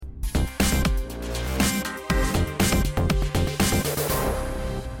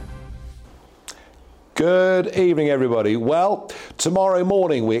Good evening, everybody. Well, tomorrow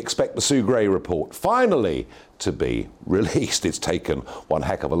morning we expect the Sue Gray report finally to be released. It's taken one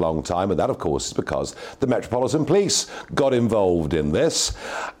heck of a long time, and that, of course, is because the Metropolitan Police got involved in this.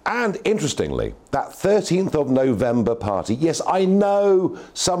 And interestingly, that 13th of November party, yes, I know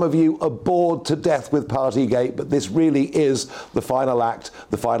some of you are bored to death with Partygate, but this really is the final act,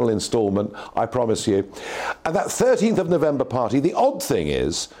 the final instalment, I promise you. And that 13th of November party, the odd thing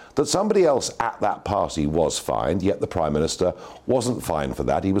is that somebody else at that party was fined, yet the Prime Minister wasn't fined for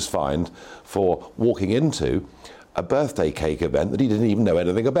that. He was fined for walking into a birthday cake event that he didn't even know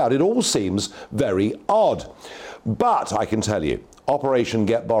anything about. It all seems very odd. But I can tell you, Operation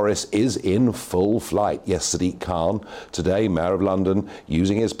Get Boris is in full flight. Yes, Sadiq Khan, today Mayor of London,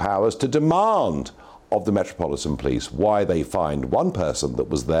 using his powers to demand of the Metropolitan Police why they fined one person that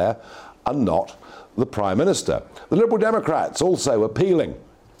was there and not the Prime Minister. The Liberal Democrats also appealing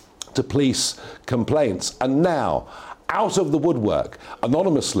to police complaints. And now, out of the woodwork,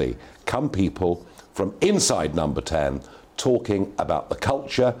 anonymously, come people from inside Number 10 talking about the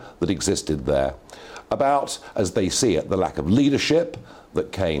culture that existed there, about, as they see it, the lack of leadership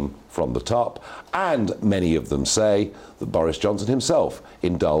that came from the top, and many of them say that Boris Johnson himself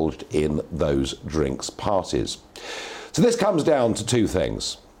indulged in those drinks parties. So this comes down to two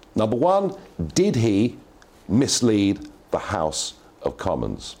things. Number one, did he mislead the House of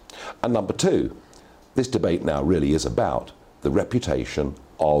Commons? And number two, this debate now really is about the reputation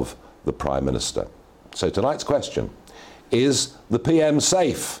of the Prime Minister. So tonight's question, is the PM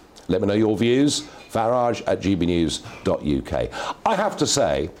safe? Let me know your views, farage@gbnews.uk. I have to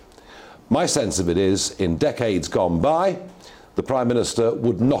say, my sense of it is, in decades gone by, the Prime Minister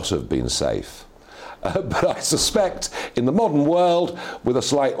would not have been safe. But I suspect in the modern world, with a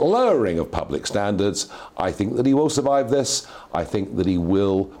slight lowering of public standards, I think that he will survive this. I think that he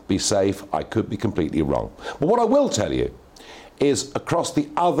will be safe. I could be completely wrong. But what I will tell you is across the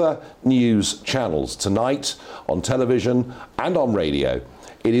other news channels tonight, on television and on radio,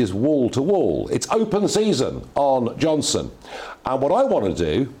 it is wall to wall. It's open season on Johnson. And what I want to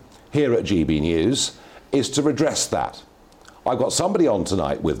do here at GB News is to redress that. I've got somebody on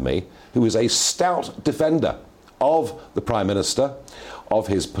tonight with me who is a stout defender of the Prime Minister, of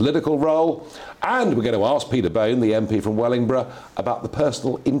his political role, and we're going to ask Peter Bone, the MP from Wellingborough, about the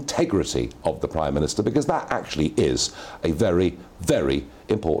personal integrity of the Prime Minister, because that actually is a very, very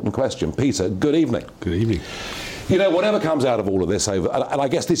important question. Peter, good evening. Good evening. You know, whatever comes out of all of this, and I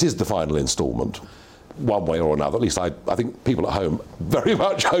guess this is the final instalment, one way or another, at least I think people at home very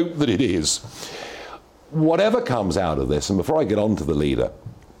much hope that it is. Whatever comes out of this, and before I get on to the leader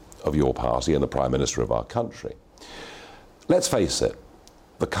of your party and the Prime Minister of our country, let's face it,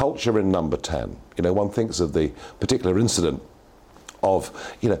 the culture in Number 10, you know, one thinks of the particular incident of,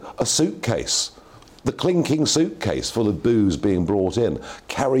 you know, a suitcase, the clinking suitcase full of booze being brought in,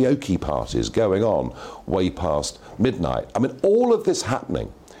 karaoke parties going on way past midnight. I mean, all of this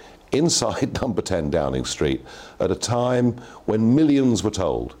happening inside Number 10 Downing Street at a time when millions were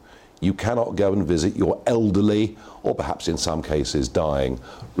told you cannot go and visit your elderly, or perhaps in some cases dying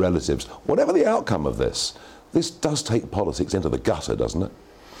relatives. Whatever the outcome of this does take politics into the gutter, doesn't it?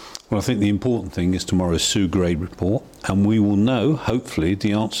 Well, I think the important thing is tomorrow's Sue Gray report, and we will know, hopefully,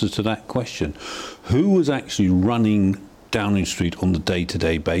 the answers to that question. Who was actually running Downing Street on the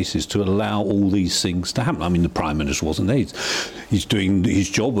day-to-day basis to allow all these things to happen? I mean, the Prime Minister wasn't there. He's doing his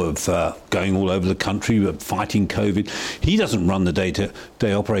job of going all over the country, fighting COVID. He doesn't run the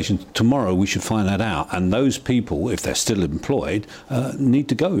day-to-day operations. Tomorrow we should find that out. And those people, if they're still employed, need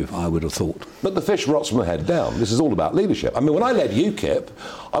to go, I would have thought. But the fish rots from the head down. This is all about leadership. I mean, when I led UKIP,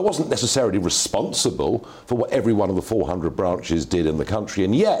 I wasn't necessarily responsible for what every one of the 400 branches did in the country.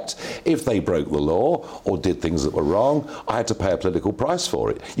 And yet, if they broke the law or did things that were wrong, I had to pay a political price for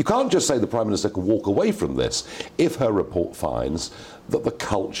it. You can't just say the Prime Minister can walk away from this if her report finds that the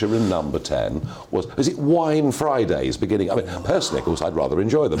culture in Number 10 was, is it Wine Fridays beginning? I mean, personally, of course, I'd rather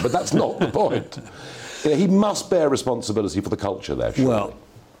enjoy them, but that's not the point. You know, he must bear responsibility for the culture there, surely. Well,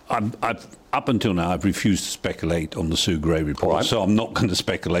 up until now, I've refused to speculate on the Sue Gray report, so I'm not going to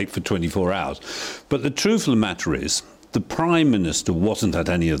speculate for 24 hours. But the truth of the matter is, the Prime Minister wasn't at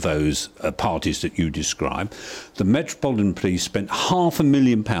any of those parties that you described. The Metropolitan Police spent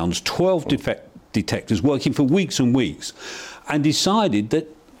 £500,000, 12 detectives working for weeks and weeks, and decided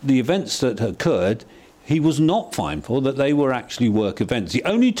that the events that occurred, he was not fined for, that they were actually work events. The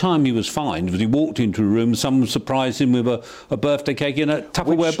only time he was fined was he walked into a room, someone surprised him with a birthday cake in a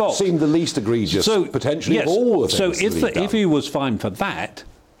Tupperware box. Which seemed the least egregious, potentially, of all the things. So if he was fined for that,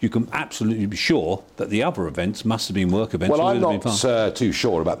 you can absolutely be sure that the other events must have been work events. Well, I'm not too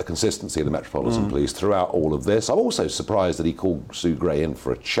sure about the consistency of the Metropolitan Police throughout all of this. I'm also surprised that he called Sue Gray in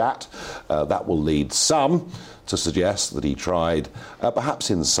for a chat. That will lead some to suggest that he tried,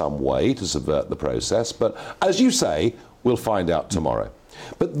 perhaps in some way, to subvert the process. But as you say, we'll find out tomorrow.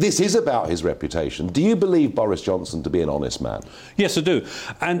 But this is about his reputation. Do you believe Boris Johnson to be an honest man? Yes, I do.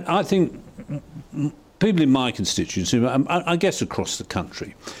 And I think people in my constituency, I guess across the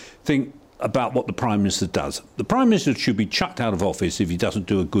country, think about what the Prime Minister does. The Prime Minister should be chucked out of office if he doesn't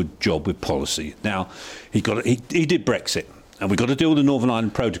do a good job with policy. Now, he did Brexit. And we've got to deal with the Northern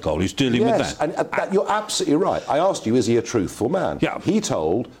Ireland Protocol. He's dealing with that. And you're absolutely right. I asked you, is he a truthful man? Yeah. He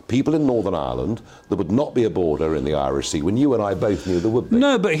told people in Northern Ireland there would not be a border in the Irish Sea, when you and I both knew there would be.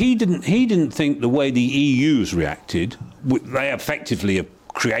 No, but he didn't think the way the EU's reacted, they effectively have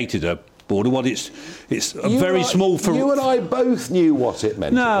created a border. Well, it's a very small... You and I both knew what it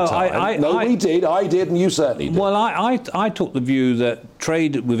meant at the time. We did. I did, and you certainly did. Well, I took the view that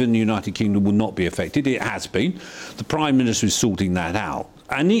trade within the United Kingdom will not be affected. It has been. The Prime Minister is sorting that out.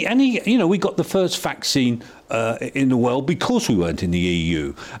 And he, we got the first vaccine in the world because we weren't in the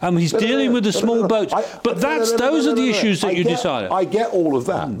EU. He's dealing with the small boats. Those are the issues that you decided. I get all of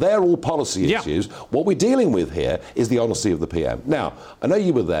that. They're all policy issues. What we're dealing with here is the honesty of the PM. Now, I know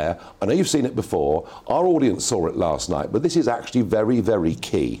you were there. I know you've seen it before. Our audience saw it last night. But this is actually very, very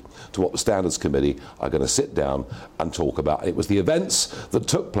key to what the Standards Committee are going to sit down and talk about. It was the events that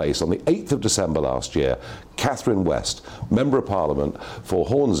took place on the 8th of December last year. Catherine West, Member of Parliament for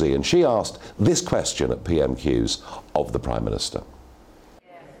Hornsey, and she asked this question at PMQs of the Prime Minister.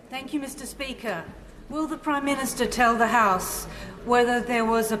 Thank you, Mr. Speaker. Will the Prime Minister tell the House whether there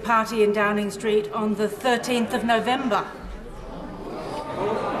was a party in Downing Street on the 13th of November?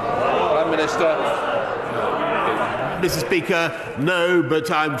 Prime Minister. Mr. Speaker, no, but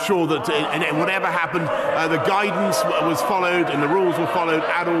I'm sure that whatever happened, the guidance was followed and the rules were followed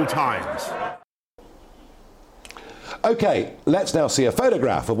at all times. OK, let's now see a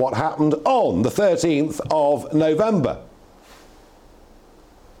photograph of what happened on the 13th of November.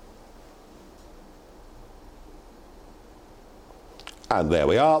 And there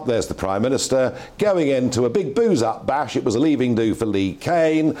we are, there's the Prime Minister going into a big booze-up bash. It was a leaving do for Lee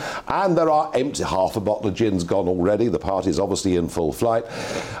Kane, and there are empty, half a bottle of gin's gone already. The party's obviously in full flight.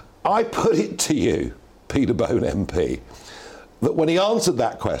 I put it to you, Peter Bone MP, that when he answered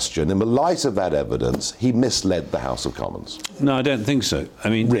that question, in the light of that evidence, he misled the House of Commons. No, I don't think so. I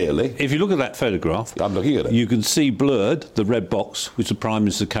mean, really? If you look at that photograph, I'm looking at it. You can see blurred the red box which the Prime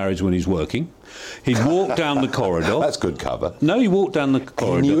Minister carries when he's working. He walked down the corridor. That's good cover. No, he walked down the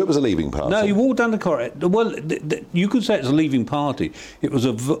corridor. He knew it was a leaving party. No, he walked down the corridor. Well, you could say it's a leaving party. It was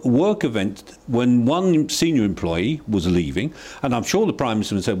a work event when one senior employee was leaving, and I'm sure the Prime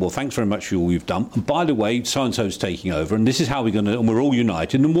Minister said, well, thanks very much for all you've done. And by the way, so-and-so's taking over, and this is how we're going to, and we're all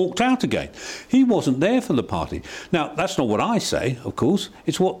united, and walked out again. He wasn't there for the party. Now, that's not what I say, of course.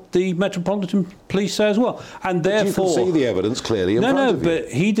 It's what the Metropolitan Police say as well. And therefore... You can see the evidence clearly in front of you. No,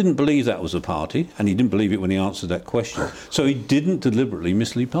 but he didn't believe that was a party, and he didn't believe it when he answered that question. So he didn't deliberately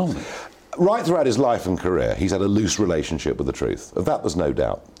mislead Parliament. Right throughout his life and career, he's had a loose relationship with the truth. Of that, there's no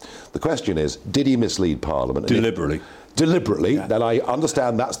doubt. The question is, did he mislead Parliament? Deliberately. Deliberately, then I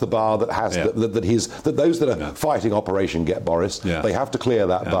understand that's the bar that has that those that are fighting Operation Get Boris, they have to clear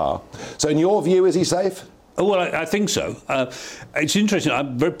that bar. So in your view, is he safe? Well, I think so. It's interesting.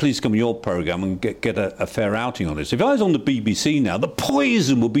 I'm very pleased to come on your programme and get a fair outing on this. If I was on the BBC now, the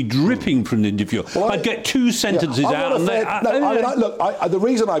poison would be dripping from the interview. Well, I'd get two sentences out. The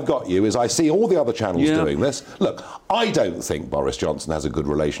reason I've got you is I see all the other channels doing this. Look, I don't think Boris Johnson has a good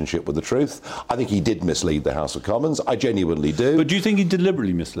relationship with the truth. I think he did mislead the House of Commons. I genuinely do. But do you think he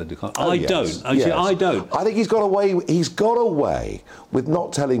deliberately misled the Commons? I don't. I don't. I think he's got away with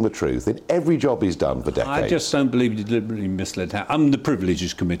not telling the truth in every job he's done for decades. I just don't believe he deliberately misled. The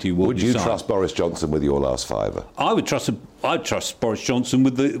Privileges Committee will decide. Would you trust Boris Johnson with your last fiver? I'd trust Boris Johnson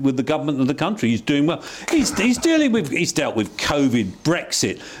with the government of the country. He's doing well. He's dealt with COVID,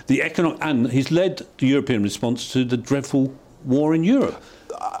 Brexit, the economic, and he's led the European response to the dreadful war in Europe.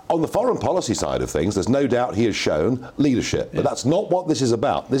 On the foreign policy side of things, there's no doubt he has shown leadership, but that's not what this is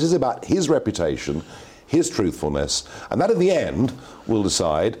about. This is about his reputation, his truthfulness, and that in the end will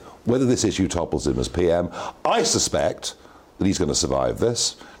decide whether this issue topples him as PM. I suspect that he's going to survive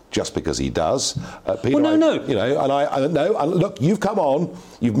this, just because he does. Peter, look, you've come on,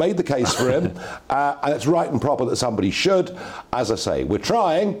 you've made the case for him, and it's right and proper that somebody should. As I say, we're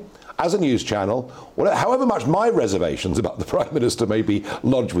trying, as a news channel, however much my reservations about the Prime Minister may be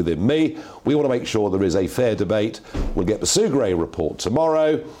lodged within me, we want to make sure there is a fair debate. We'll get the Sue Gray report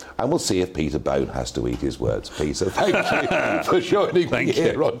tomorrow, and we'll see if Peter Bone has to eat his words. Peter, thank you for joining me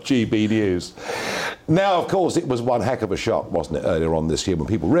here on GB News. Now, of course, it was one heck of a shock, wasn't it, earlier on this year when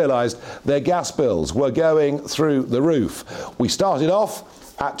people realised their gas bills were going through the roof. We started off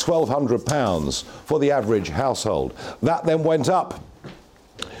at £1,200 for the average household. That then went up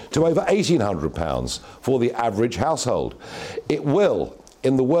to over £1,800 for the average household. It will,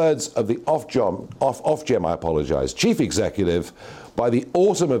 in the words of the Ofgem, chief executive, by the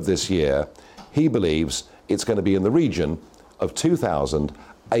autumn of this year, he believes it's going to be in the region of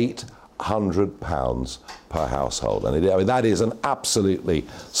 £2,800 per household. And that is an absolutely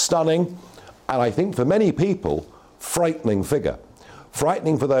stunning, and I think for many people, frightening figure.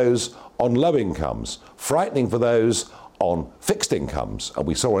 Frightening for those on low incomes, frightening for those on fixed incomes. And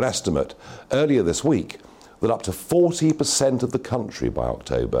we saw an estimate earlier this week that up to 40% of the country by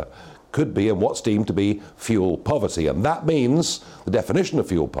October could be in what's deemed to be fuel poverty. And that means the definition of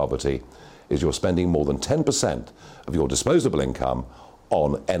fuel poverty is you're spending more than 10% of your disposable income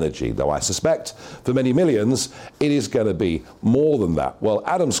on energy, though I suspect for many millions it is going to be more than that. Well,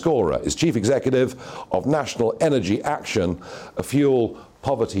 Adam Scorer is Chief Executive of National Energy Action, a fuel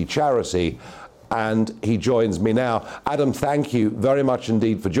poverty charity, and he joins me now. Adam, thank you very much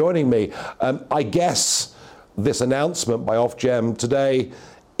indeed for joining me. I guess this announcement by Ofgem today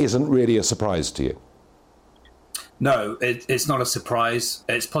isn't really a surprise to you. No, it's not a surprise.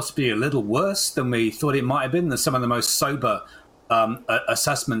 It's possibly a little worse than we thought it might have been. There's some of the most sober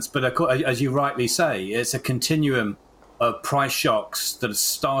assessments, but as you rightly say, it's a continuum of price shocks that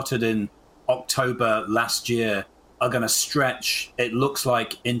started in October last year are going to stretch, it looks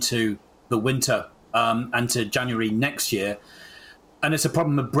like, into the winter and to January next year. And it's a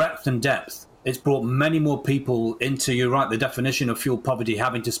problem of breadth and depth. It's brought many more people into, you're right, the definition of fuel poverty,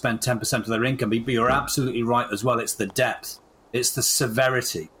 having to spend 10% of their income. But you're absolutely right as well. It's the depth. It's the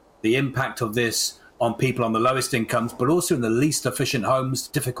severity, the impact of this on people on the lowest incomes, but also in the least efficient homes,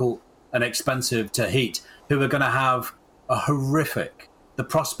 difficult and expensive to heat, who are going to have the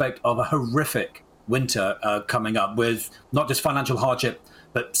prospect of a horrific winter coming up with not just financial hardship,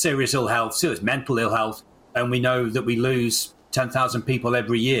 but serious ill health, serious mental ill health. And we know that we lose 10,000 people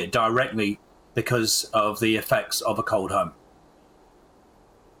every year directly because of the effects of a cold home.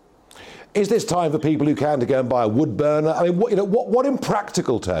 Is this time for people who can to go and buy a wood burner? I mean, what in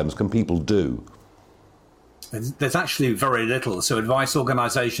practical terms can people do? There's actually very little. So advice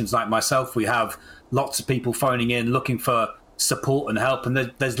organisations like myself, we have lots of people phoning in looking for support and help, and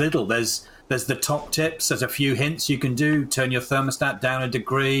there's little. There's the top tips. There's a few hints you can do. Turn your thermostat down a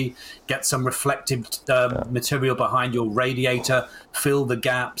degree, get some reflective material behind your radiator, fill the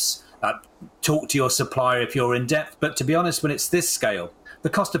gaps, talk to your supplier if you're in debt. But to be honest, when it's this scale, the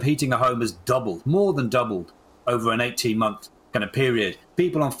cost of heating a home has doubled, more than doubled, over an 18-month kind of period.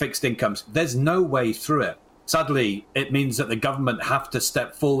 People on fixed incomes, there's no way through it. Sadly, it means that the government have to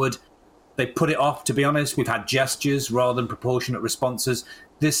step forward. They put it off, to be honest. We've had gestures rather than proportionate responses.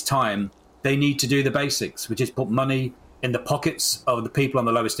 This time, they need to do the basics, which is put money in the pockets of the people on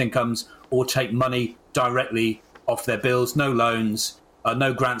the lowest incomes or take money directly off their bills. No loans,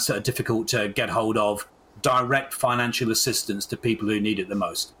 no grants that are difficult to get hold of. Direct financial assistance to people who need it the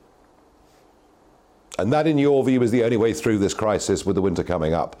most. And that, in your view, is the only way through this crisis with the winter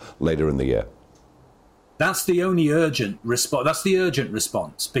coming up later in the year? That's the only urgent response. That's the urgent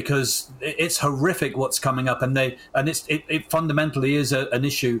response, because it's horrific what's coming up, and it fundamentally is an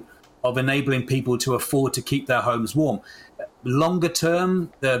issue of enabling people to afford to keep their homes warm. Longer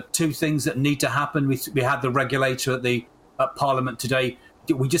term, there are two things that need to happen. We had the regulator at Parliament today.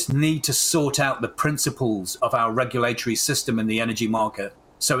 We just need to sort out the principles of our regulatory system in the energy market.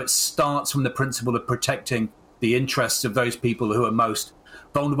 So it starts from the principle of protecting the interests of those people who are most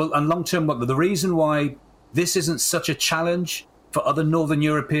vulnerable. And long term, the reason why this isn't such a challenge for other Northern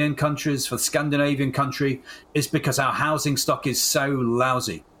European countries, for Scandinavian country, is because our housing stock is so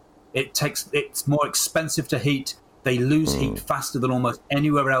lousy. It's more expensive to heat. They lose heat faster than almost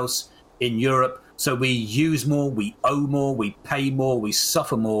anywhere else in Europe. So we use more, we owe more, we pay more, we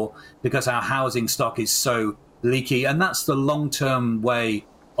suffer more because our housing stock is so leaky. And that's the long-term way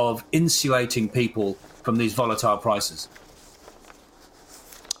of insulating people from these volatile prices.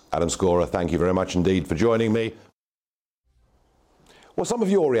 Adam Scorer, thank you very much indeed for joining me. Well, some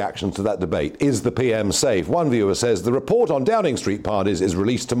of your reactions to that debate. Is the PM safe? One viewer says the report on Downing Street parties is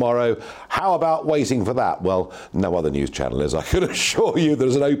released tomorrow. How about waiting for that? Well, no other news channel is. I can assure you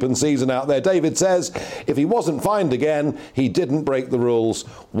there's an open season out there. David says if he wasn't fined again, he didn't break the rules.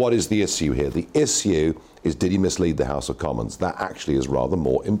 What is the issue here? The issue is, did he mislead the House of Commons? That actually is rather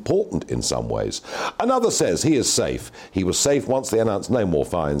more important in some ways. Another says he is safe. He was safe once they announced no more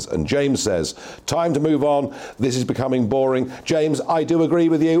fines. And James says, time to move on. This is becoming boring. James, I do agree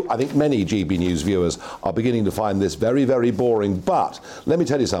with you. I think many GB News viewers are beginning to find this very, very boring. But let me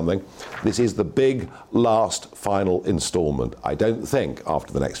tell you something. This is the big, last, final instalment. I don't think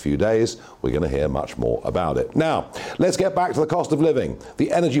after the next few days we're going to hear much more about it. Now, let's get back to the cost of living.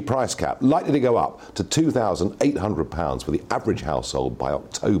 The energy price cap likely to go up to £2,800 for the average household by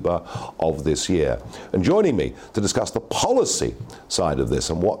October of this year. And joining me to discuss the policy side of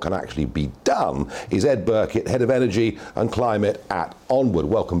this and what can actually be done is Ed Burkitt, Head of Energy and Climate at Onward.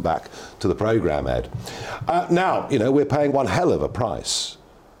 Welcome back to the programme, Ed. Now, we're paying one hell of a price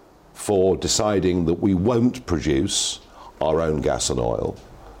for deciding that we won't produce our own gas and oil,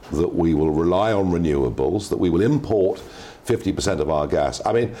 that we will rely on renewables, that we will import 50% of our gas.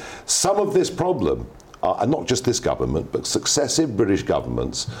 I mean, some of this problem, and not just this government, but successive British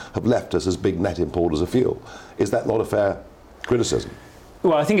governments have left us as big net importers of fuel. Is that not a fair criticism?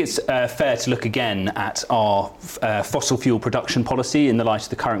 Well, I think it's fair to look again at our fossil fuel production policy in the light of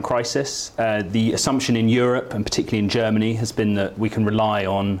the current crisis. The assumption in Europe, and particularly in Germany, has been that we can rely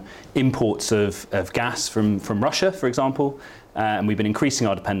on imports of gas from Russia, for example, and we've been increasing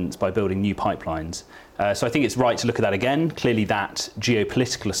our dependence by building new pipelines. So I think it's right to look at that again. Clearly that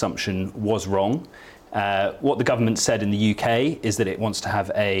geopolitical assumption was wrong. What the government said in the UK is that it wants to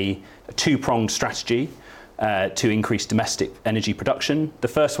have a two-pronged strategy to increase domestic energy production. The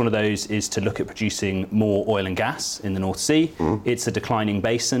first one of those is to look at producing more oil and gas in the North Sea. It's a declining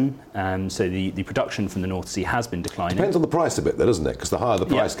basin, so the production from the North Sea has been declining. Depends on the price a bit, though, doesn't it? Because the higher the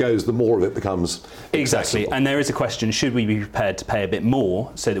price goes, the more of it becomes accessible. Exactly, and there is a question, should we be prepared to pay a bit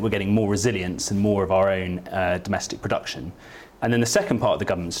more so that we're getting more resilience and more of our own domestic production? And then the second part of the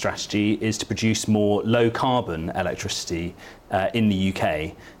government strategy is to produce more low-carbon electricity in the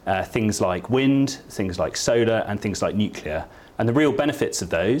UK, things like wind, things like solar, and things like nuclear. And the real benefits of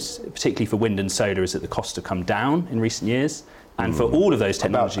those, particularly for wind and solar, is that the costs have come down in recent years. And for all of those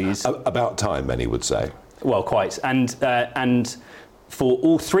technologies... About time, many would say. Well, quite. And for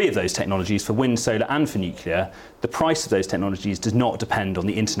all three of those technologies, for wind, solar and for nuclear, the price of those technologies does not depend on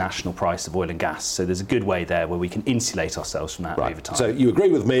the international price of oil and gas. So there's a good way there where we can insulate ourselves from that over time. So you agree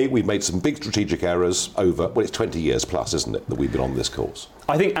with me, we've made some big strategic errors over, well, it's 20 years plus, isn't it, that we've been on this course?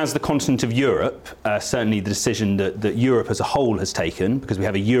 I think as the continent of Europe, certainly the decision that Europe as a whole has taken, because we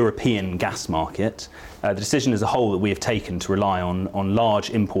have a European gas market, the decision as a whole that we have taken to rely on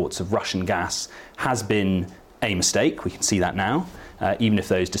large imports of Russian gas has been a mistake. We can see that now. Even if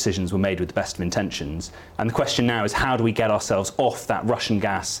those decisions were made with the best of intentions. And the question now is, how do we get ourselves off that Russian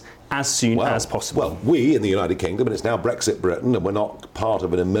gas as soon as possible? Well, we in the United Kingdom, and it's now Brexit Britain, and we're not part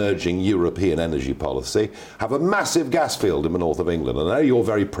of an emerging European energy policy, have a massive gas field in the north of England. And I know you're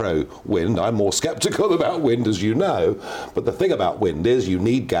very pro-wind. I'm more sceptical about wind, as you know. But the thing about wind is you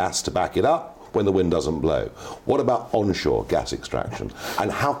need gas to back it up when the wind doesn't blow. What about onshore gas extraction?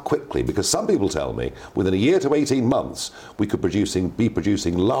 And how quickly? Because some people tell me within a year to 18 months we could be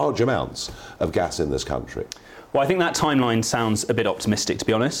producing large amounts of gas in this country. Well, I think that timeline sounds a bit optimistic, to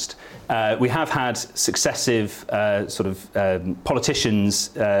be honest. We have had successive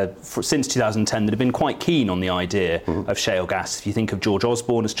politicians since 2010 that have been quite keen on the idea of shale gas. If you think of George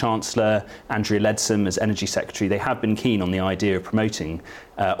Osborne as Chancellor, Andrea Leadsom as Energy Secretary, they have been keen on the idea of promoting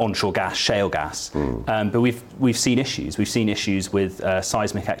onshore gas, shale gas. But we've seen issues. We've seen issues with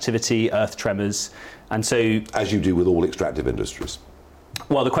seismic activity, earth tremors, and so... As you do with all extractive industries.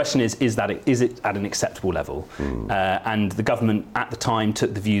 Well, the question is it at an acceptable level? And the government at the time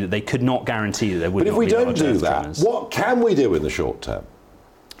took the view that they could not guarantee that there would not be large earth tremors. But if we don't do that, what can we do in the short term?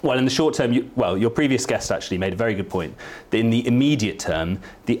 Well, in the short term, your previous guest actually made a very good point, that in the immediate term,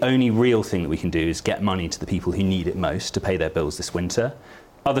 the only real thing that we can do is get money to the people who need it most to pay their bills this winter.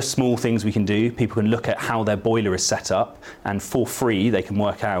 Other small things we can do, people can look at how their boiler is set up, and for free they can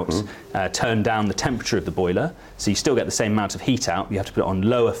work out, turn down the temperature of the boiler, so you still get the same amount of heat out, but you have to put it on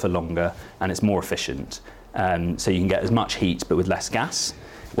lower for longer, and it's more efficient. So you can get as much heat but with less gas.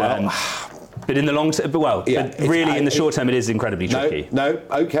 Well, But in the long term, in the short term, it is incredibly tricky.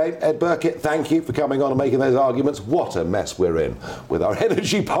 OK, Ed Burkitt, thank you for coming on and making those arguments. What a mess we're in with our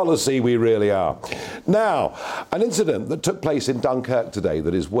energy policy, we really are. Now, an incident that took place in Dunkirk today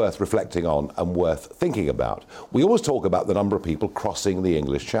that is worth reflecting on and worth thinking about. We always talk about the number of people crossing the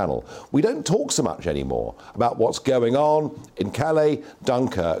English Channel. We don't talk so much anymore about what's going on in Calais,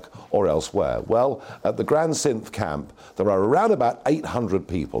 Dunkirk or elsewhere. Well, at the Grand Synth camp, there are around about 800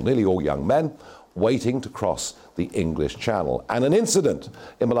 people, nearly all young men, waiting to cross the English Channel. And an incident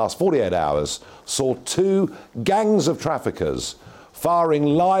in the last 48 hours saw two gangs of traffickers firing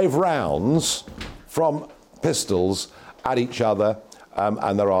live rounds from pistols at each other.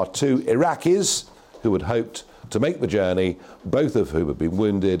 And there are two Iraqis who had hoped to make the journey, both of whom have been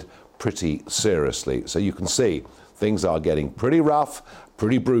wounded pretty seriously. So you can see things are getting pretty rough,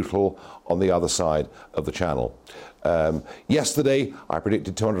 pretty brutal on the other side of the Channel. Yesterday, I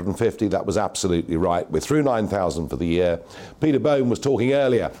predicted 250. That was absolutely right. We're through 9,000 for the year. Peter Bone was talking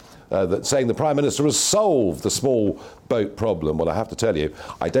earlier saying the Prime Minister has solved the small boat problem. Well, I have to tell you,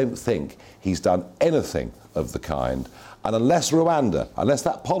 I don't think he's done anything of the kind. And unless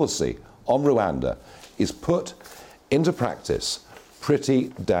that policy on Rwanda is put into practice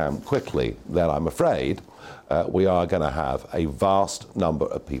pretty damn quickly, then I'm afraid we are going to have a vast number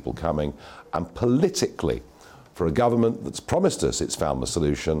of people coming. And politically, for a government that's promised us it's found the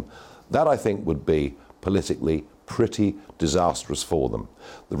solution, that I think would be politically pretty disastrous for them.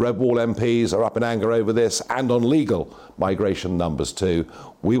 The Red Wall MPs are up in anger over this and on legal migration numbers too.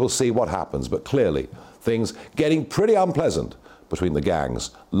 We will see what happens, but clearly things getting pretty unpleasant between the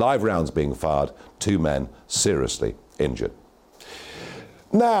gangs, live rounds being fired, two men seriously injured.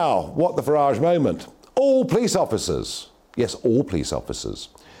 Now, what the Farage moment? All police officers, yes, all police officers,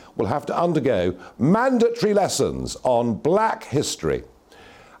 will have to undergo mandatory lessons on black history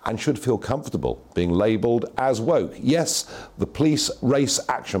and should feel comfortable being labelled as woke. Yes, the police race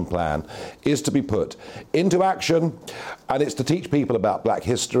action plan is to be put into action, and it's to teach people about black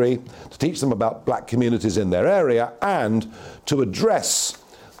history, to teach them about black communities in their area, and to address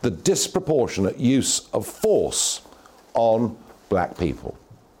the disproportionate use of force on black people.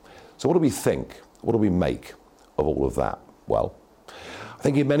 So what do we think? What do we make of all of that? Well, I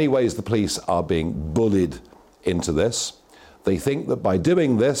think in many ways the police are being bullied into this. They think that by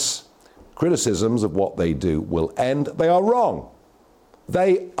doing this, criticisms of what they do will end. They are wrong.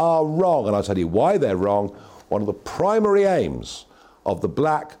 They are wrong. And I'll tell you why they're wrong. One of the primary aims of the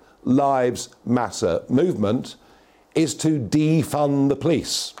Black Lives Matter movement is to defund the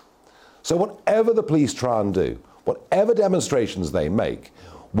police. So whatever the police try and do, whatever demonstrations they make,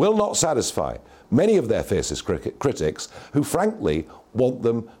 will not satisfy many of their fiercest critics who, frankly, want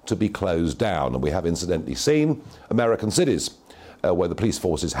them to be closed down. And we have incidentally seen American cities where the police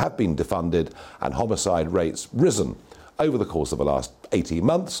forces have been defunded and homicide rates risen over the course of the last 18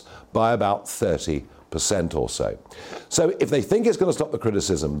 months by about 30% or so. So if they think it's going to stop the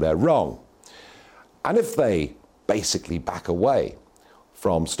criticism, they're wrong. And if they basically back away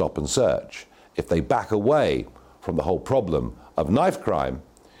from stop and search, if they back away from the whole problem of knife crime,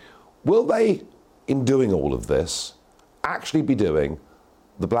 will they, in doing all of this, actually be doing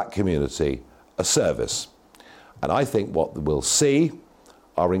the black community a service? And I think what we'll see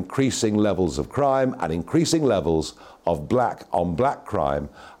are increasing levels of crime and increasing levels of black on black crime,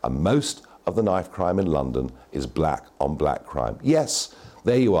 and most of the knife crime in London is black on black crime. Yes,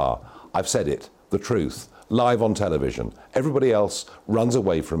 there you are. I've said it, the truth, live on television. Everybody else runs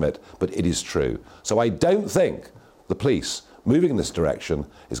away from it, but it is true. So I don't think the police moving in this direction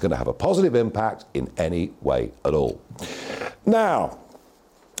is going to have a positive impact in any way at all. Now,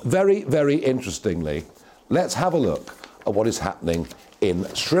 very, very interestingly, let's have a look at what is happening in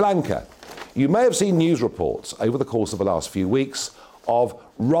Sri Lanka. You may have seen news reports over the course of the last few weeks of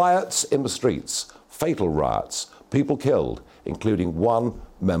riots in the streets, fatal riots, people killed, including one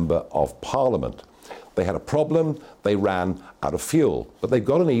member of parliament. They had a problem, they ran out of fuel, but they've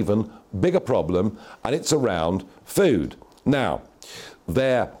got an even bigger problem, and it's around food. Now,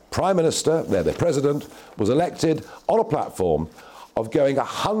 their Prime Minister, their President, was elected on a platform of going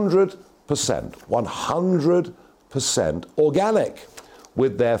 100% organic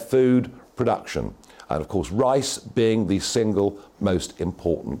with their food production. And of course, rice being the single most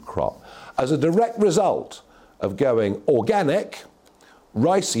important crop. As a direct result of going organic,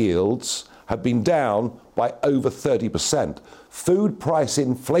 rice yields have been down by over 30%. Food price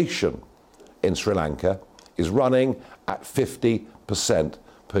inflation in Sri Lanka is running at 50%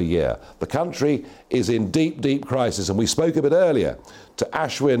 per year. The country is in deep, deep crisis, and we spoke a bit earlier to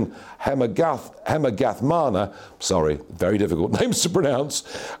Ashwin Hemagathmana, sorry, very difficult names to pronounce,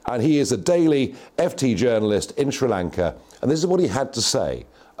 and he is a daily FT journalist in Sri Lanka, and this is what he had to say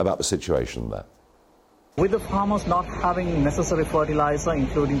about the situation there. With the farmers not having necessary fertilizer,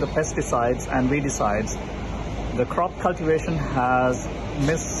 including the pesticides and weedicides, the crop cultivation has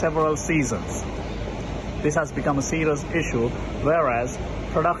missed several seasons. This has become a serious issue, whereas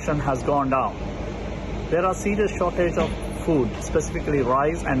production has gone down. There are serious shortage of food, specifically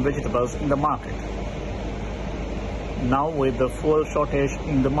rice and vegetables, in the market. Now with the fuel shortage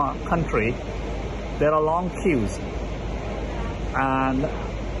in the country, there are long queues and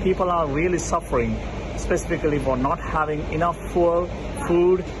people are really suffering, specifically for not having enough fuel,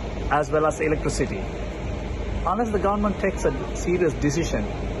 food, as well as electricity. Unless the government takes a serious decision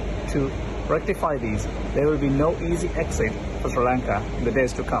to rectify these, there will be no easy exit for Sri Lanka in the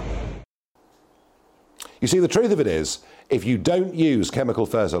days to come. You see, the truth of it is, if you don't use chemical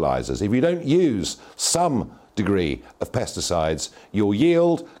fertilizers, if you don't use some degree of pesticides, your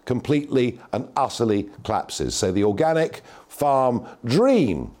yield completely and utterly collapses. So the organic farm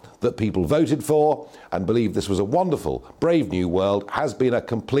dream that people voted for and believed this was a wonderful, brave new world has been a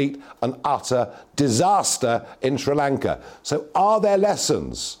complete and utter disaster in Sri Lanka. So are there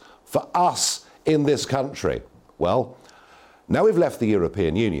lessons for us in this country? Well, now we've left the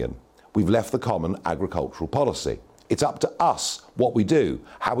European Union, we've left the common agricultural policy. It's up to us what we do,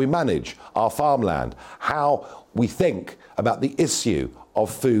 how we manage our farmland, how we think about the issue of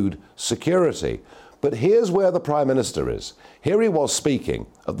food security. But here's where the Prime Minister is. Here he was speaking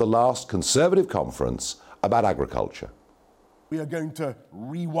at the last Conservative conference about agriculture. We are going to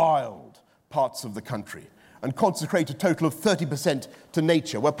rewild parts of the country and consecrate a total of 30% to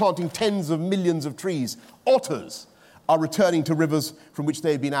nature. We're planting tens of millions of trees. Otters are returning to rivers from which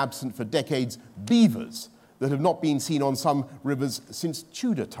they have been absent for decades. Beavers that have not been seen on some rivers since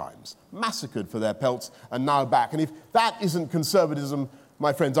Tudor times, massacred for their pelts and now back. And if that isn't conservatism,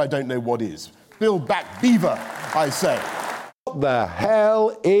 my friends, I don't know what is. Build back beaver, I say. What the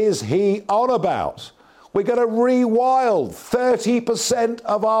hell is he on about? We're going to rewild 30%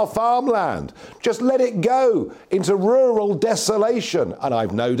 of our farmland. Just let it go into rural desolation. And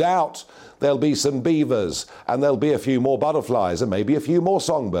I've no doubt there'll be some beavers and there'll be a few more butterflies and maybe a few more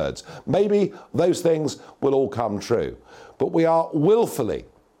songbirds. Maybe those things will all come true. But we are willfully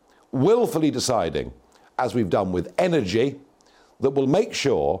deciding, as we've done with energy, that will make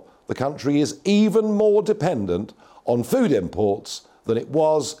sure the country is even more dependent on food imports than it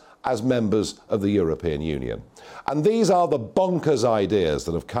was as members of the European Union. And these are the bonkers ideas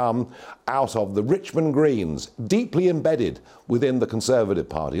that have come out of the Richmond Greens, deeply embedded within the Conservative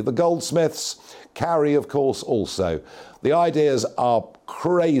Party. The Goldsmiths, Carrie, of course, also. The ideas are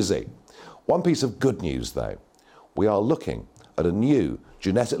crazy. One piece of good news, though. We are looking at a new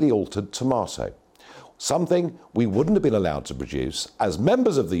genetically altered tomato. Something we wouldn't have been allowed to produce as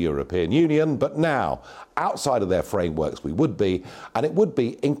members of the European Union, but now, outside of their frameworks, we would be, and it would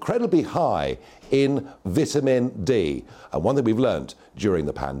be incredibly high in vitamin D. And one thing we've learned during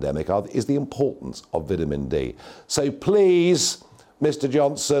the pandemic is the importance of vitamin D. So please, Mr.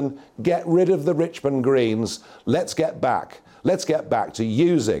 Johnson, get rid of the Richmond Greens. Let's get back to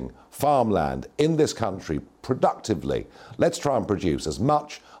using farmland in this country productively. Let's try and produce as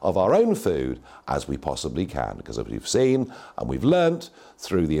much of our own food as we possibly can, because as we've seen and we've learnt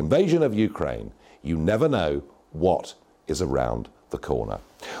through the invasion of Ukraine, you never know what is around the corner.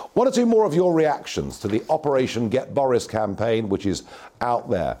 One or two more of your reactions to the Operation Get Boris campaign, which is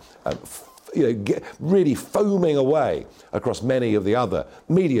out there, really foaming away across many of the other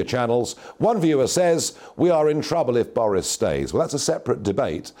media channels. One viewer says, we are in trouble if Boris stays. Well, that's a separate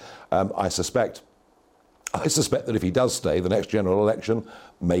debate. I suspect that if he does stay, the next general election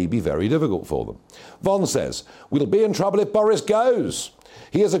may be very difficult for them. Von says, we'll be in trouble if Boris goes.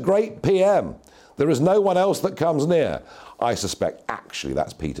 He is a great PM. There is no one else that comes near. I suspect actually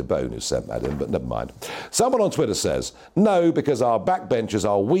that's Peter Bone who sent that in, but never mind. Someone on Twitter says, no, because our backbenchers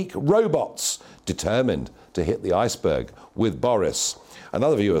are weak robots determined to hit the iceberg with Boris.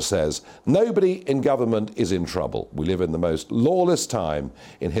 Another viewer says, nobody in government is in trouble. We live in the most lawless time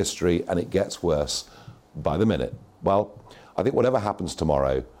in history and it gets worse by the minute. Well, I think whatever happens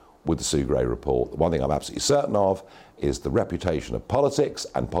tomorrow with the Sue Gray report, the one thing I'm absolutely certain of is the reputation of politics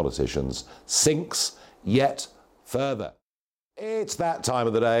and politicians sinks yet further. It's that time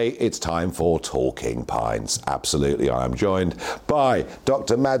of the day. It's time for Talking Pints. Absolutely. I am joined by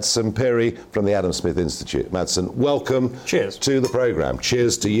Dr. Madsen Piri from the Adam Smith Institute. Madsen, welcome. Cheers. To the programme.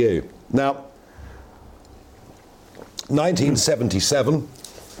 Cheers to you. Now, 1977,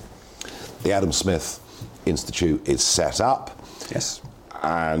 the Adam Smith Institute is set up. Yes.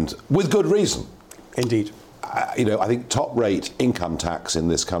 And with good reason. Indeed. I think top rate income tax in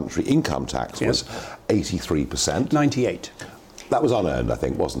this country, was 83%. 98. That was unearned, I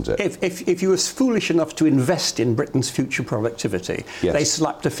think, wasn't it? If you were foolish enough to invest in Britain's future productivity, they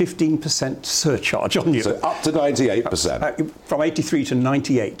slapped a 15% surcharge on you. So up to 98%. From 83 to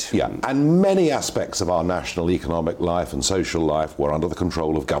 98. Yeah, and many aspects of our national economic life and social life were under the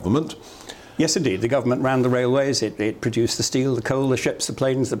control of government. Yes, indeed. The government ran the railways. It produced the steel, the coal, the ships, the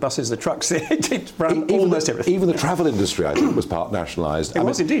planes, the buses, the trucks. It ran almost everything. Even the travel industry, I think, was part nationalised. It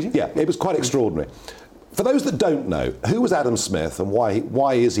was indeed. Yeah, it was quite extraordinary. For those that don't know, who was Adam Smith and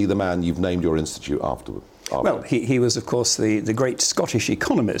why is he the man you've named your institute after? Well, he was, of course, the great Scottish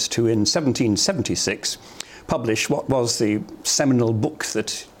economist who in 1776 published what was the seminal book that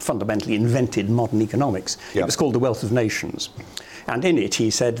fundamentally invented modern economics. It was called The Wealth of Nations. And in it,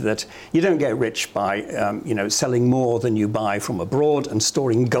 he said that you don't get rich by, selling more than you buy from abroad and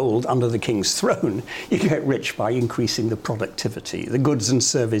storing gold under the king's throne. You get rich by increasing the productivity, the goods and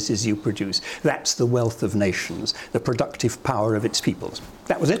services you produce. That's the wealth of nations, the productive power of its peoples.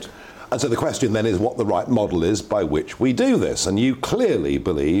 That was it. And so the question then is what the right model is by which we do this. And you clearly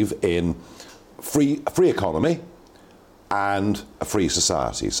believe in free economy and a free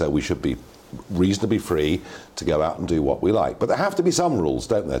society. So we should be reasonably free to go out and do what we like. But there have to be some rules,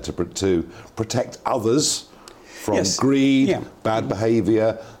 don't there, to protect others from greed, bad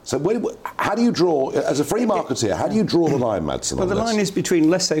behaviour. So how do you draw, as a free marketeer, how do you draw the line, Madsen? Well, the line is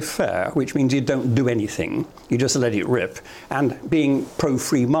between laissez-faire, which means you don't do anything, you just let it rip, and being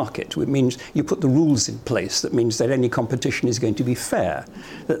pro-free market, which means you put the rules in place. That means that any competition is going to be fair,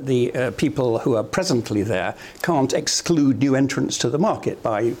 that the people who are presently there can't exclude new entrants to the market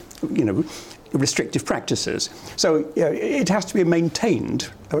by, restrictive practices. So it has to be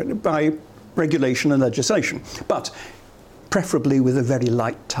maintained by regulation and legislation, but preferably with a very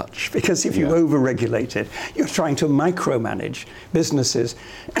light touch, because if you over-regulate it, you're trying to micromanage businesses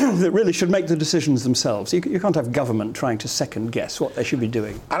that really should make the decisions themselves. You can't have government trying to second-guess what they should be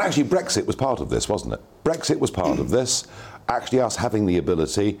doing. And actually Brexit was part of this, wasn't it? Brexit was part of this. Actually us having the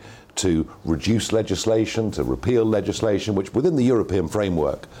ability to reduce legislation, to repeal legislation, which within the European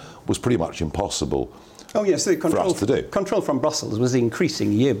framework was pretty much impossible. Oh yes, the control from Brussels was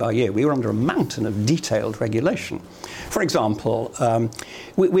increasing year by year. We were under a mountain of detailed regulation. For example,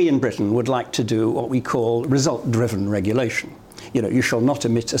 we in Britain would like to do what we call result-driven regulation. You shall not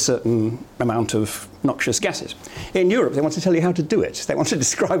emit a certain amount of noxious gases. In Europe, they want to tell you how to do it. They want to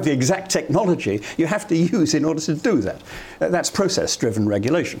describe the exact technology you have to use in order to do that. That's process-driven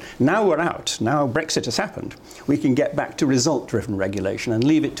regulation. Now we're out. Now Brexit has happened. We can get back to result-driven regulation and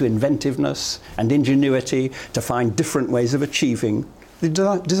leave it to inventiveness and ingenuity to find different ways of achieving the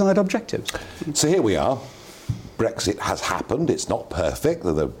desired objectives. So here we are. Brexit has happened. It's not perfect.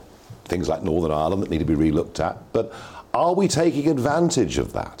 There are things like Northern Ireland that need to be re-looked at. But are we taking advantage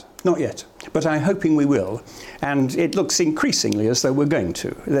of that? Not yet, but I'm hoping we will, and it looks increasingly as though we're going to.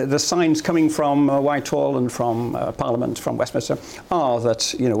 The signs coming from Whitehall and from Parliament, from Westminster, are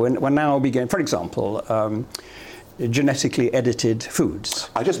that we're now beginning. For example, genetically edited foods.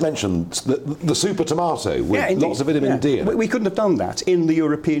 I just mentioned the super tomato with lots of vitamin D in it. We couldn't have done that in the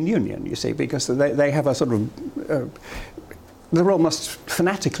European Union, you see, because they have a sort of they're almost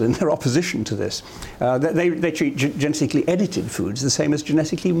fanatical in their opposition to this. They treat genetically edited foods the same as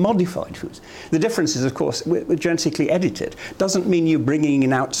genetically modified foods. The difference is, of course, with genetically edited doesn't mean you're bringing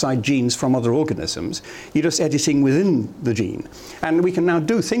in outside genes from other organisms. You're just editing within the gene. And we can now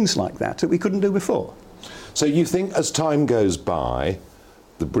do things like that we couldn't do before. So you think as time goes by,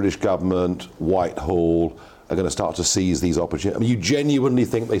 the British government, Whitehall, are going to start to seize these opportunities? I mean, you genuinely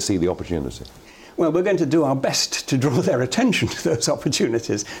think they see the opportunity? Well, we're going to do our best to draw their attention to those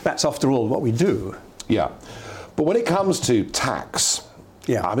opportunities. That's, after all, what we do. Yeah. But when it comes to tax,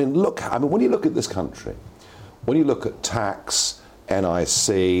 when you look at this country, when you look at tax,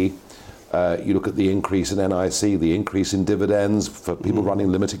 NIC, you look at the increase in NIC, the increase in dividends for people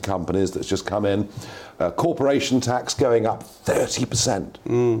running limited companies that's just come in, corporation tax going up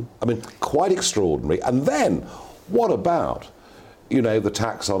 30%. I mean, quite extraordinary. And then, what about the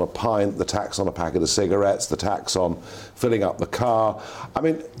tax on a pint, the tax on a packet of cigarettes, the tax on filling up the car? I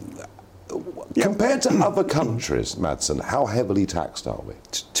mean, compared to other countries, Madsen, how heavily taxed are we?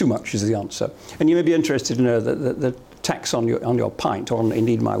 Too much is the answer. And you may be interested to know that the tax on your pint, or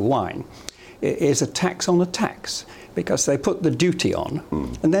indeed my wine, is a tax on a tax. because they put the duty on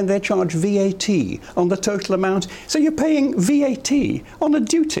and then they charge VAT on the total amount. So you're paying VAT on a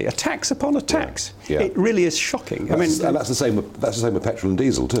duty, a tax upon a tax. Yeah. It really is shocking. And that's the same with petrol and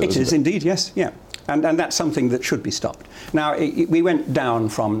diesel too. It is indeed, yes, yeah. And that's something that should be stopped. Now, we went down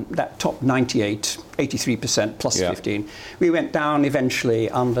from that top 98, 83% plus 15. We went down eventually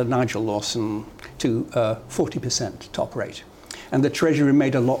under Nigel Lawson to 40% top rate. And the Treasury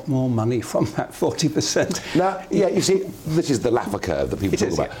made a lot more money from that 40%. Now, you see, this is the Laffer curve that people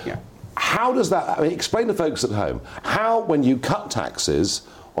talk about. Yeah. How does that, explain to folks at home, how, when you cut taxes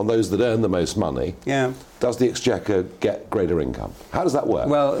on those that earn the most money, does the Exchequer get greater income? How does that work?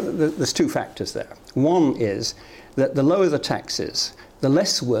 Well, there's two factors there. One is that the lower the taxes, the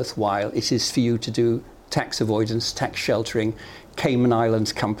less worthwhile it is for you to do tax avoidance, tax sheltering, Cayman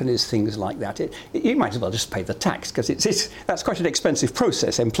Islands companies, things like that. You might as well just pay the tax, because that's quite an expensive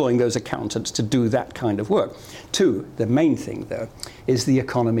process, employing those accountants to do that kind of work. Two, the main thing, though, is the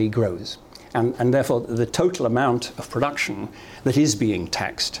economy grows. And therefore, the total amount of production that is being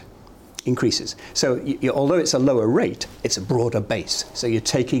taxed increases. So although it's a lower rate, it's a broader base. So you're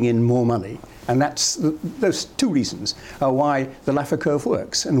taking in more money. And those two reasons are why the Laffer curve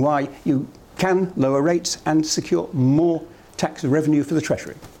works and why you can lower rates and secure more tax revenue for the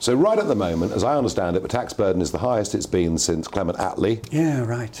Treasury. So right at the moment, as I understand it, the tax burden is the highest it's been since Clement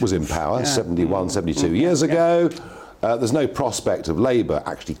Attlee was in power 71, 72 years ago. There's no prospect of Labour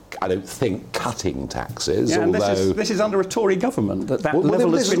actually, I don't think, cutting taxes. Yeah, although this is under a Tory government that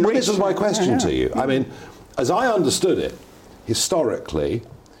level has been reached. This is my question to you. I mean, as I understood it, historically,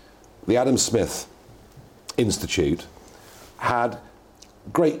 the Adam Smith Institute had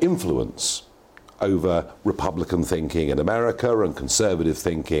great influence over Republican thinking in America and conservative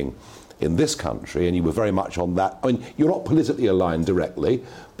thinking in this country, and you were very much on that. I mean, you're not politically aligned directly,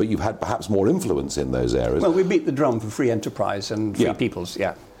 but you've had perhaps more influence in those areas. Well, we beat the drum for free enterprise and free peoples,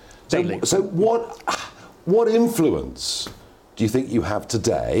 daily. So what influence do you think you have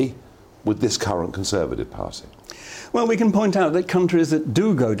today with this current Conservative Party? Well, we can point out that countries that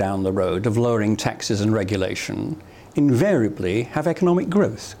do go down the road of lowering taxes and regulation invariably have economic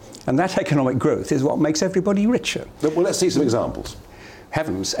growth. And that economic growth is what makes everybody richer. Well, let's see some examples.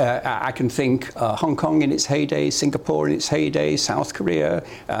 Heavens, I can think Hong Kong in its heyday, Singapore in its heyday, South Korea,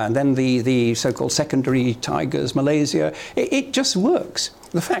 and then the so-called secondary tigers, Malaysia. It just works.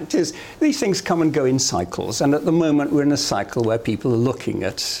 The fact is, these things come and go in cycles, and at the moment we're in a cycle where people are looking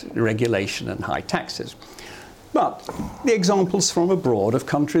at regulation and high taxes. But the examples from abroad of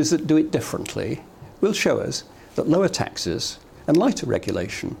countries that do it differently will show us that lower taxes and lighter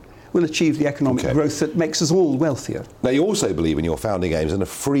regulation will achieve the economic growth that makes us all wealthier. Now, you also believe in your founding aims in a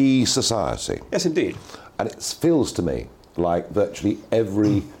free society. Yes, indeed. And it feels to me like virtually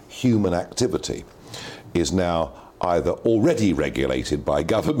every human activity is now either already regulated by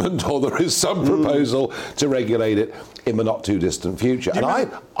government or there is some proposal to regulate it in the not too distant future. And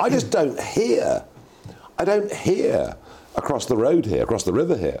I just don't hear across the road here, across the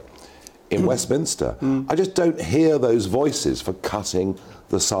river here, in Westminster, I just don't hear those voices for cutting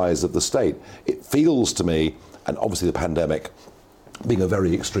the size of the state. It feels to me, and obviously the pandemic being a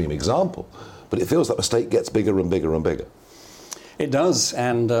very extreme example, but it feels like the state gets bigger and bigger and bigger. It does,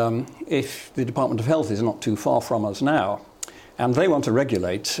 and if the Department of Health is not too far from us now, and they want to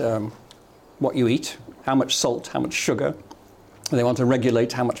regulate what you eat, how much salt, how much sugar, they want to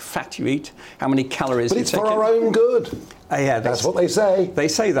regulate how much fat you eat, how many calories you take. But it's for our own good. That's what they say. They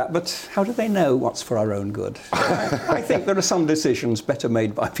say that, but how do they know what's for our own good? I think there are some decisions better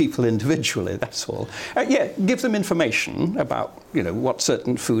made by people individually, that's all. Give them information about, what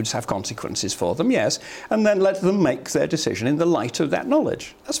certain foods have consequences for them, yes, and then let them make their decision in the light of that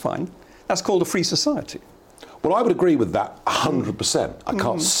knowledge. That's fine. That's called a free society. Well, I would agree with that 100%. I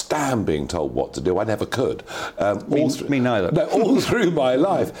can't stand being told what to do. I never could. Me neither. No, all through my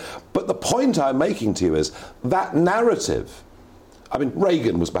life. But the point I'm making to you is that narrative. I mean,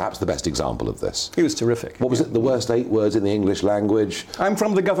 Reagan was perhaps the best example of this. He was terrific. What was it? The worst 8 words in the English language. I'm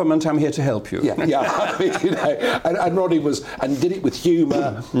from the government. I'm here to help you. Yeah. I mean, and Rodney did it with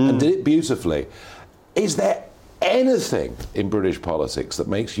humour and did it beautifully. Is there anything in British politics that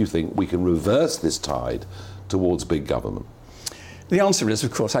makes you think we can reverse this tide towards big government? The answer is,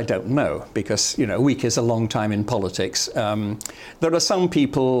 of course, I don't know, because, a week is a long time in politics. There are some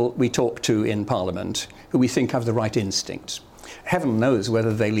people we talk to in Parliament who we think have the right instincts. Heaven knows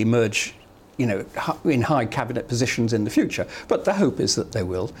whether they'll emerge, in high cabinet positions in the future, but the hope is that they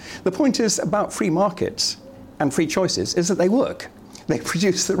will. The point is about free markets and free choices is that they work. They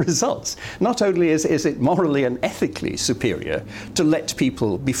produce the results. Not only is it morally and ethically superior to let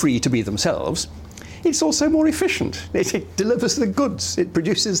people be free to be themselves, it's also more efficient. It delivers the goods. It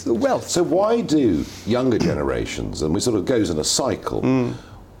produces the wealth. So why do younger generations, and we sort of goes in a cycle,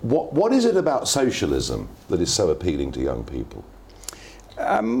 what is it about socialism that is so appealing to young people?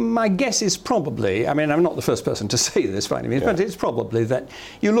 My guess is probably, I mean, I'm not the first person to say this by any means, but it's probably that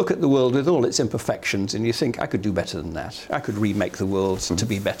you look at the world with all its imperfections and you think, I could do better than that. I could remake the world to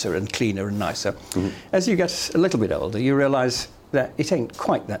be better and cleaner and nicer. As you get a little bit older, you realise that it ain't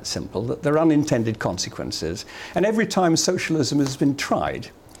quite that simple, that there are unintended consequences. And every time socialism has been tried,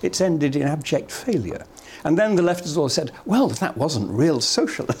 it's ended in abject failure. And then the left has all said, well, that wasn't real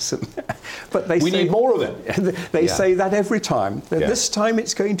socialism. But we need more of it. They say that every time. This time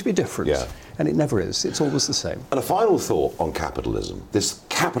it's going to be different. Yeah. And it never is. It's always the same. And a final thought on capitalism. This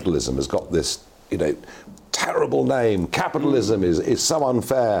capitalism has got this, terrible name. Capitalism is so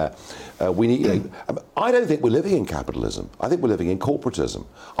unfair. We need. I don't think we're living in capitalism. I think we're living in corporatism.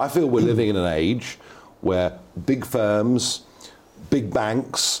 I feel we're living in an age where big firms, big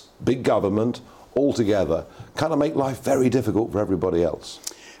banks, big government, all together kind of make life very difficult for everybody else.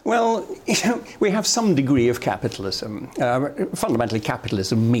 Well, we have some degree of capitalism. Fundamentally,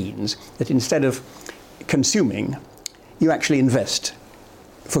 capitalism means that instead of consuming, you actually invest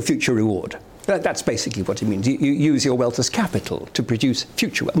for future reward. That's basically what it means. You use your wealth as capital to produce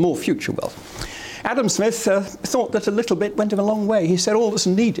more future wealth. Adam Smith thought that a little bit went a long way. He said all that's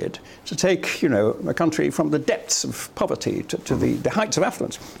needed to take, a country from the depths of poverty to the heights of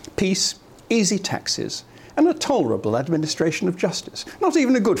affluence: peace, easy taxes, and a tolerable administration of justice. Not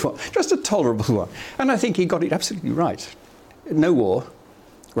even a good one, just a tolerable one. And I think he got it absolutely right. No war,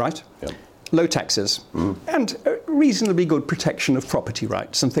 right? Yep. Low taxes, and a reasonably good protection of property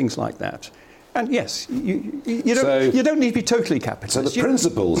rights and things like that. And yes, you don't need to be totally capitalist. So the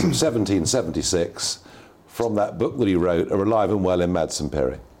principles of 1776 from that book that he wrote are alive and well in Madsen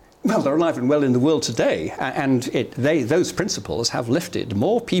Perry. Well, they're alive and well in the world today, and those principles have lifted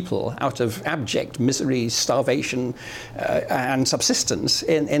more people out of abject misery, starvation, and subsistence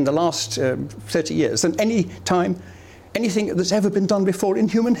in the last 30 years than anything that's ever been done before in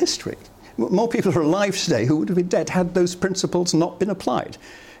human history. More people are alive today who would have been dead had those principles not been applied.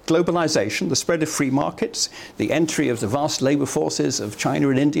 Globalization, the spread of free markets, the entry of the vast labor forces of China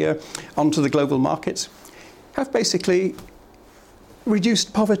and India onto the global markets have basically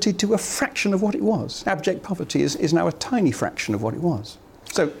reduced poverty to a fraction of what it was. Abject poverty is now a tiny fraction of what it was.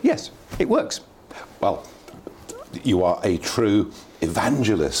 So, yes, it works. Well, you are a true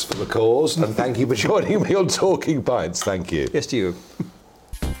evangelist for the cause, and thank you for joining me on Talking Pints. Thank you. Yes, to you.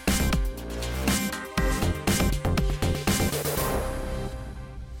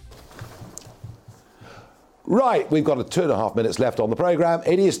 Right, we've got 2.5 minutes left on the programme.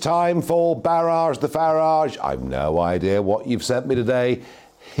 It is time for Barrage the Farage. I've no idea what you've sent me today.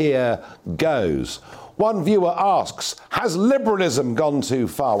 Here goes. One viewer asks, has liberalism gone too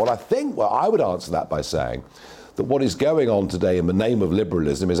far? Well, I would answer that by saying that what is going on today in the name of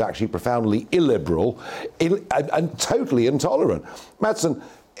liberalism is actually profoundly illiberal and totally intolerant. Madsen,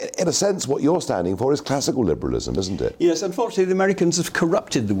 in a sense, what you're standing for is classical liberalism, isn't it? Yes, unfortunately, the Americans have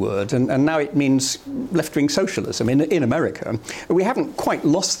corrupted the word, and now it means left-wing socialism in America. We haven't quite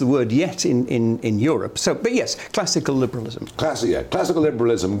lost the word yet in Europe. But yes, classical liberalism. Classical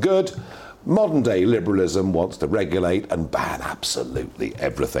liberalism, good. Modern-day liberalism wants to regulate and ban absolutely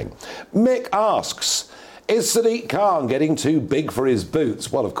everything. Mick asks, is Sadiq Khan getting too big for his boots?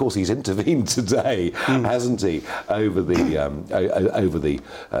 Well, of course, he's intervened today, hasn't he, over the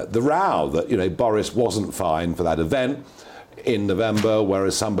row that Boris wasn't fined for that event in November,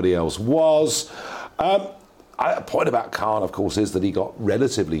 whereas somebody else was. A point about Khan, of course, is that he got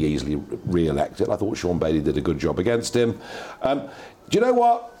relatively easily re-elected. I thought Sean Bailey did a good job against him. Do you know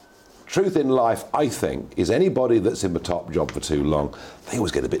what? Truth in life, I think, is anybody that's in the top job for too long, they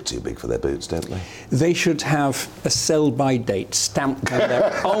always get a bit too big for their boots, don't they? They should have a sell-by date stamped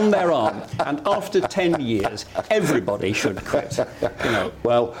on their arm, and after 10 years, everybody should quit.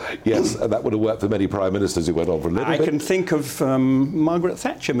 Well, yes, and that would have worked for many prime ministers who went on for a little bit. I can think of Margaret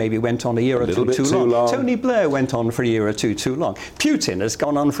Thatcher maybe went on a year or two too long. Tony Blair went on for a year or two too long. Putin has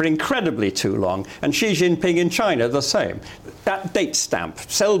gone on for incredibly too long, and Xi Jinping in China the same. That date stamp,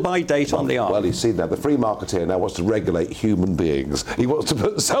 sell-by date on the arm. Well, you see now, the free marketeer now wants to regulate human beings. He wants to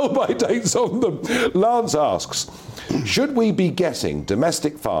put sell-by dates on them. Lance asks, should we be getting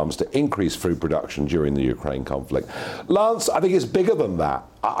domestic farms to increase food production during the Ukraine conflict? Lance, I think it's bigger than that.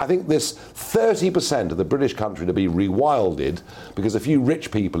 I think this 30% of the British country to be rewilded because a few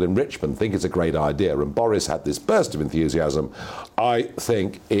rich people in Richmond think it's a great idea, and Boris had this burst of enthusiasm. I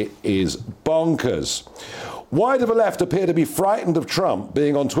think it is bonkers. Why do the left appear to be frightened of Trump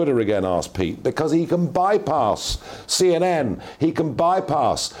being on Twitter again, asked Pete? Because he can bypass CNN, he can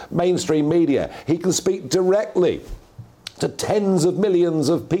bypass mainstream media, he can speak directly to tens of millions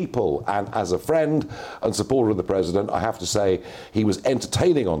of people. And as a friend and supporter of the president, I have to say he was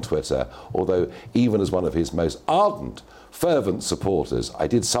entertaining on Twitter, although even as one of his most ardent, fervent supporters, I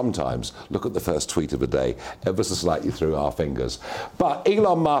did sometimes look at the first tweet of the day ever so slightly through our fingers. But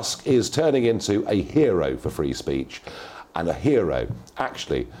Elon Musk is turning into a hero for free speech, and a hero,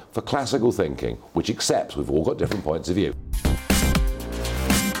 actually, for classical thinking, which accepts we've all got different points of view.